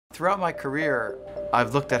Throughout my career,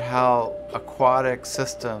 I've looked at how aquatic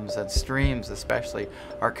systems and streams especially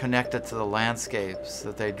are connected to the landscapes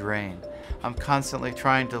that they drain. I'm constantly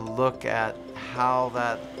trying to look at how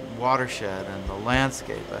that watershed and the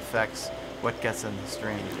landscape affects what gets in the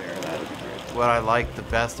stream. What I like the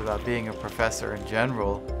best about being a professor in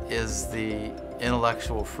general is the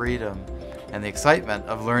intellectual freedom and the excitement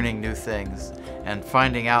of learning new things and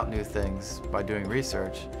finding out new things by doing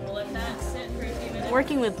research.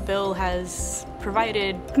 Working with Bill has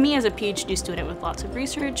provided me as a PhD student with lots of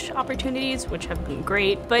research opportunities, which have been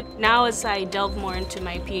great. But now as I delve more into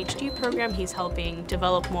my PhD program, he's helping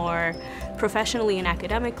develop more professionally and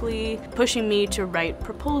academically, pushing me to write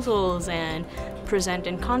proposals and present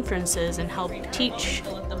in conferences and help teach.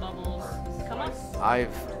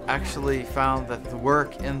 I've actually found that the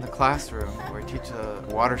work in the classroom, where I teach a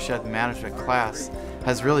watershed management class,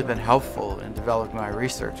 has really been helpful in developing my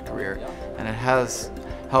research career, and it has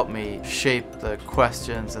helped me shape the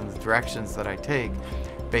questions and the directions that I take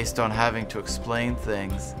based on having to explain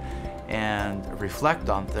things and reflect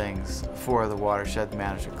on things for the watershed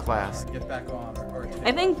management class.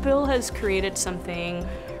 I think Bill has created something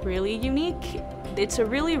really unique. It's a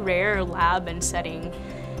really rare lab and setting.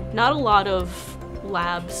 Not a lot of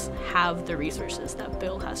labs have the resources that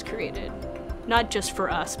Bill has created, not just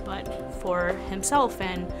for us, but for himself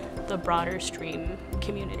and the broader stream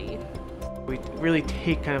community. We really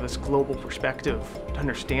take kind of this global perspective to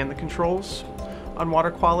understand the controls on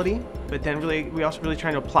water quality, but then we also really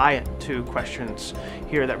try to apply it to questions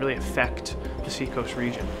here that really affect the Seacoast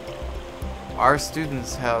region. Our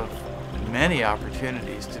students have many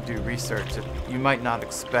opportunities to do research that you might not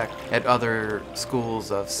expect at other schools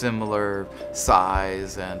of similar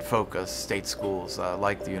size and focus, state schools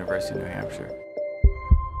like the University of New Hampshire.